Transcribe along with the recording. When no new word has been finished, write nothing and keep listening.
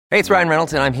Hey, it's Ryan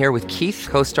Reynolds, and I'm here with Keith,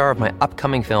 co-star of my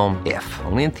upcoming film, If,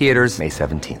 only in theaters May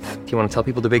 17th. Do you want to tell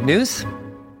people the big news?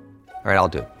 All right, I'll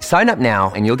do it. Sign up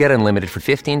now and you'll get unlimited for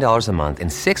 $15 a month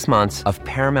and 6 months of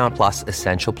Paramount Plus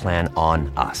Essential Plan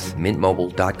on us.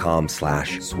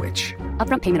 MintMobile.com/switch.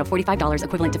 Upfront payment of $45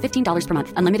 equivalent to $15 per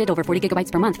month. Unlimited over 40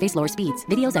 gigabytes per month. Face lower speeds.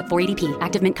 Videos at 480p.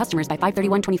 Active Mint customers by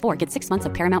 531.24 get 6 months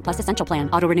of Paramount Plus Essential Plan.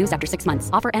 Auto renews after 6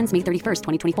 months. Offer ends May 31st,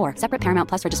 2024. Separate Paramount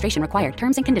Plus registration required.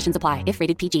 Terms and conditions apply if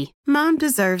rated PG. Mom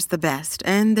deserves the best,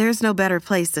 and there's no better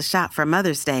place to shop for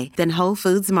Mother's Day than Whole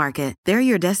Foods Market. They're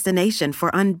your destination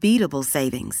for unbeatable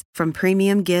savings. From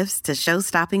premium gifts to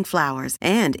show-stopping flowers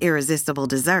and irresistible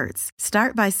desserts.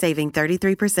 Start by saving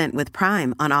 33% with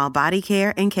Prime on all body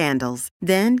care and candles.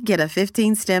 Then get a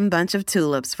 15-stem bunch of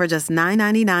tulips for just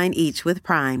 $9.99 each with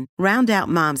Prime. Round out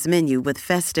Mom's menu with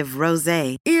festive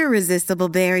rosé, irresistible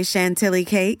berry chantilly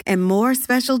cake, and more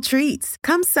special treats.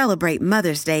 Come celebrate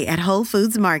Mother's Day at Whole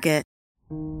Foods Market.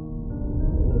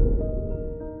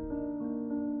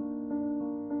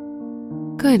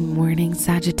 Good morning,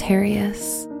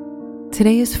 Sagittarius.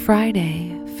 Today is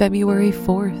Friday, February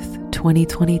 4th,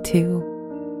 2022.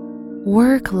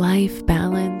 Work-life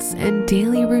balance and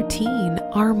daily routine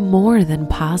are more than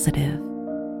positive,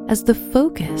 as the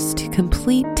focus to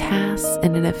complete tasks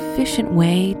in an efficient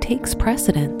way takes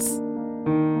precedence.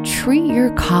 Treat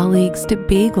your colleagues to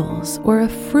bagels or a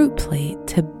fruit plate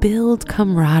to build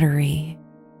camaraderie.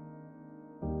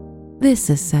 This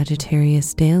is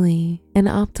Sagittarius Daily, an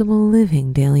Optimal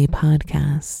Living Daily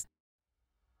podcast.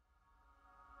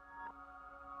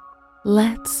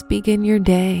 Let's begin your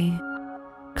day.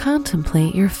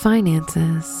 Contemplate your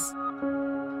finances.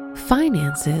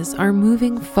 Finances are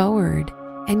moving forward,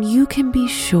 and you can be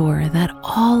sure that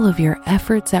all of your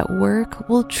efforts at work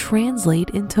will translate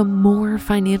into more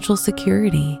financial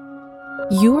security.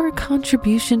 Your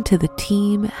contribution to the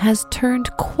team has turned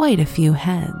quite a few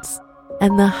heads,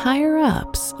 and the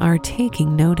higher-ups are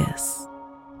taking notice.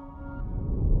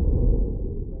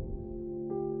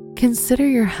 Consider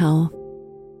your health.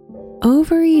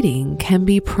 Overeating can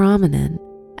be prominent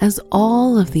as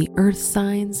all of the earth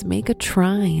signs make a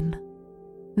trine.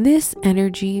 This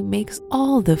energy makes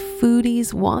all the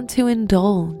foodies want to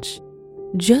indulge.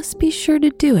 Just be sure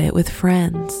to do it with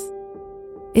friends.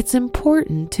 It's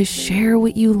important to share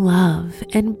what you love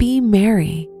and be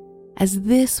merry, as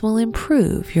this will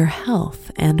improve your health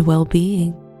and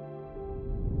well-being.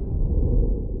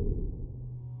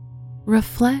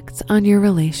 Reflect on your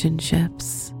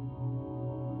relationships.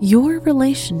 Your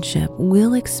relationship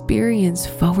will experience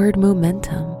forward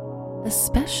momentum,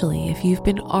 especially if you've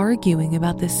been arguing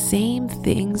about the same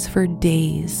things for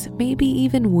days, maybe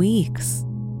even weeks.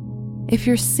 If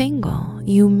you're single,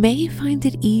 you may find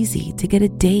it easy to get a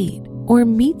date or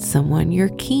meet someone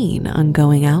you're keen on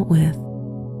going out with.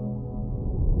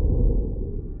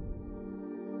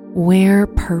 Wear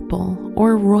purple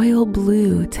or royal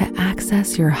blue to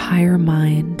access your higher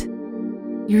mind.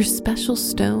 Your special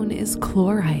stone is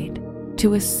chloride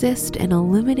to assist in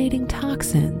eliminating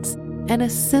toxins and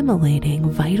assimilating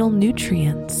vital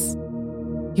nutrients.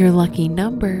 Your lucky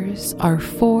numbers are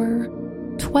 4,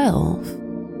 12,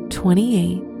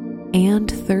 28,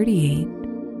 and 38.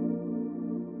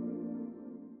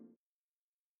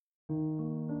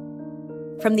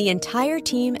 From the entire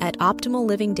team at Optimal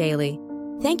Living Daily,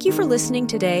 thank you for listening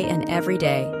today and every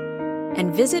day.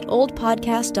 And visit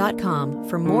oldpodcast.com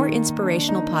for more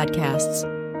inspirational podcasts.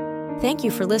 Thank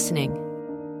you for listening.